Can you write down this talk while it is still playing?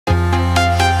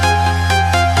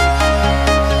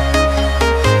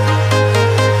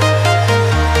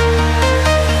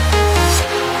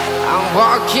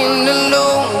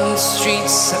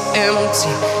so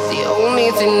empty. The only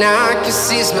thing I can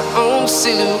see is my own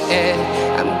silhouette.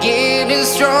 I'm getting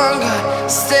stronger,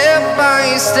 step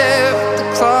by step. The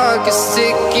clock is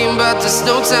ticking, but there's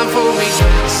no time for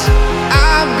regrets.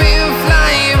 I've been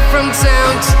flying from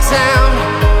town to town,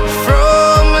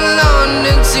 from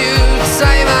London to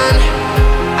Taiwan.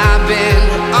 I've been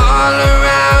all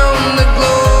around the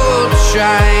globe,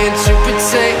 trying to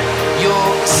protect your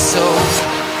soul.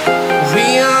 We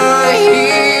are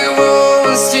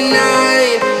heroes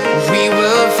tonight. We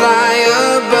will fly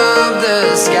above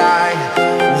the sky.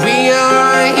 We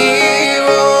are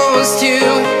heroes tonight.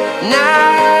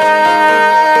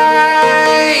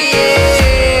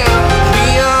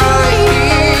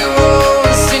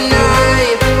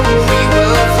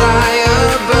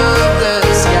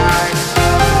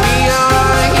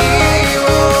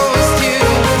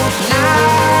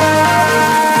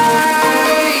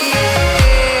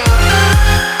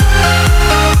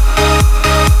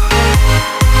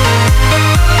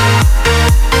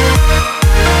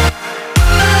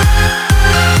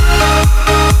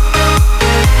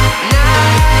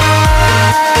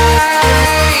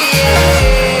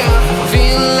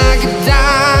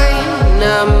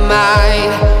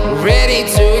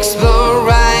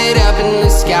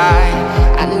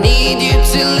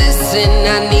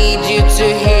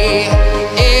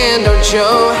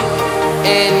 Show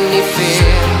any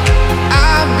fear.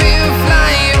 I've been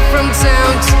flying from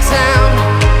town to town,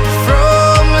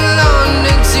 from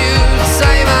London to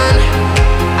Taiwan.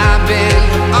 I've been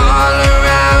all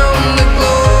around the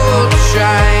globe,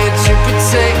 trying to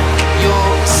protect your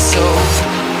soul.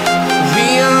 We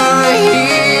are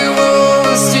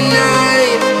heroes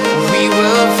tonight. We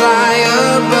will fly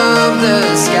above the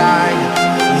sky.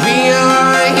 We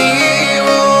are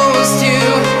heroes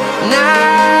tonight.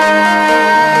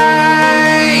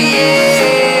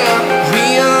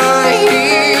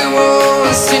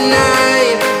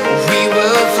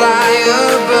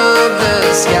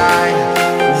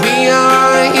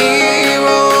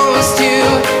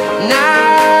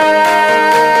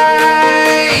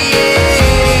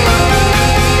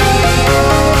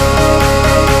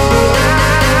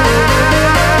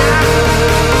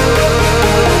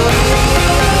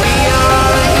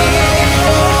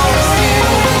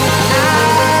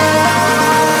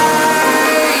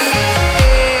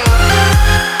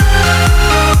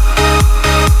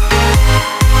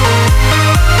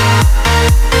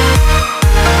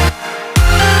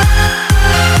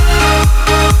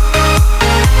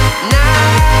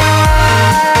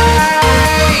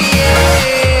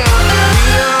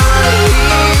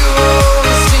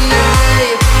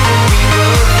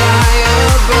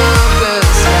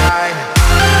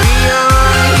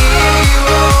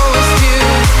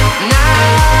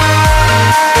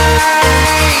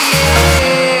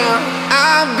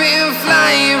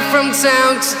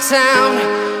 Town to town,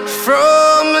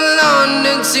 from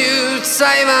London to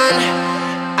Taiwan.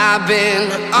 I've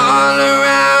been all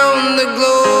around the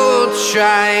globe,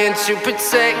 trying to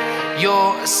protect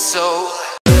your soul.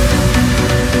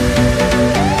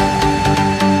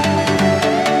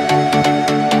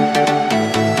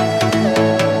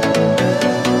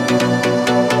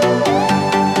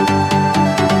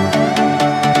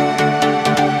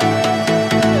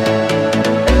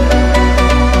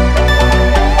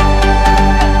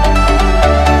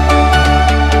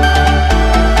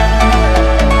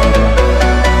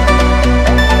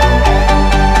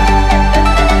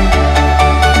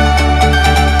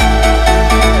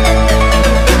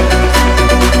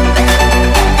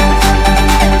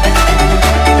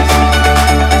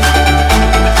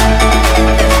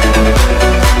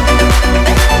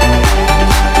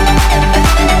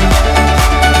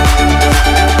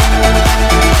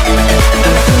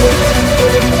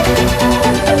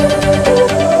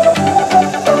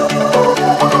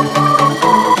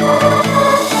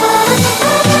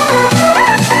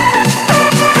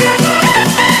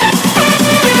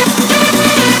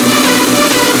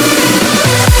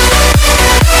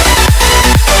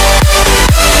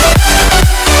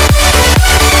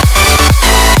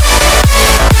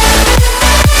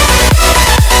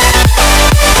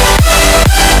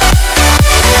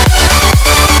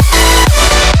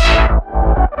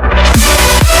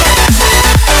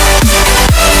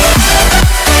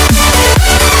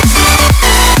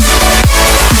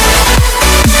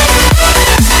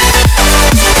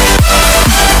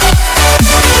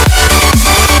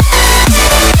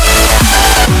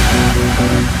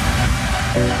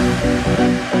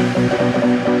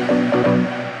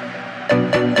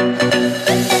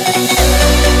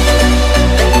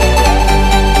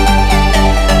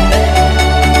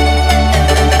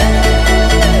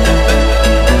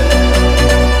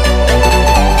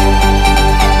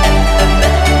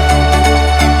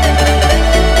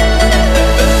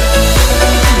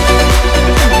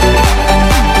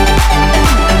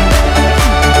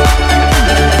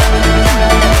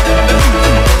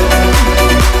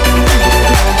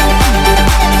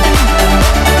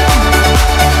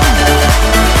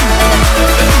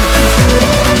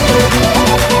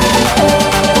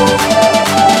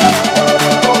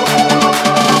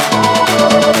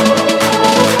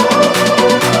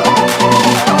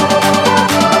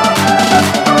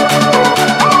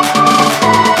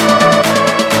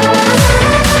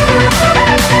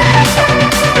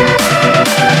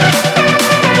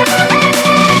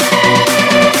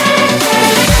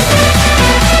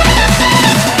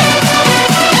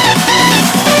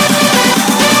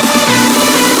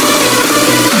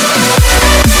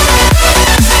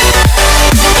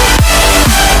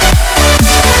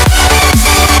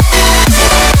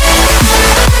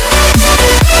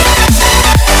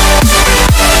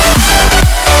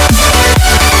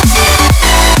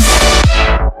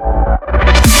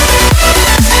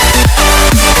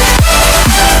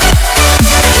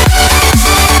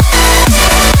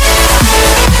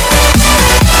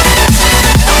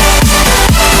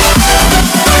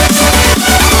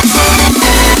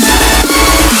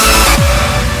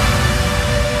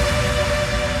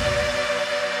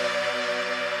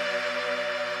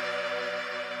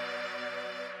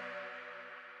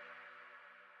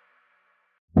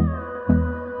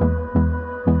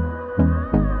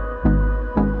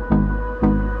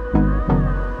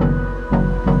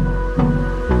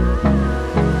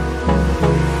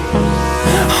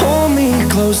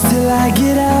 close till I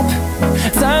get up.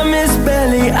 Time is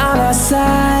barely on our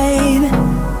side.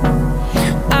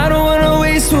 I don't wanna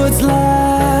waste what's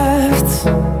left.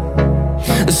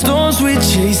 The storms we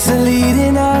chase are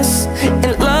leading us,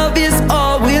 and love is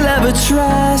all we'll ever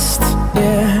trust.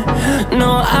 Yeah,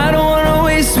 no, I don't wanna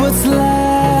waste what's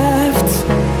left.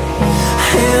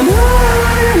 And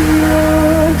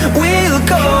on we'll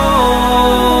go,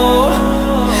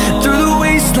 through the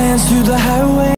wastelands, through the highway.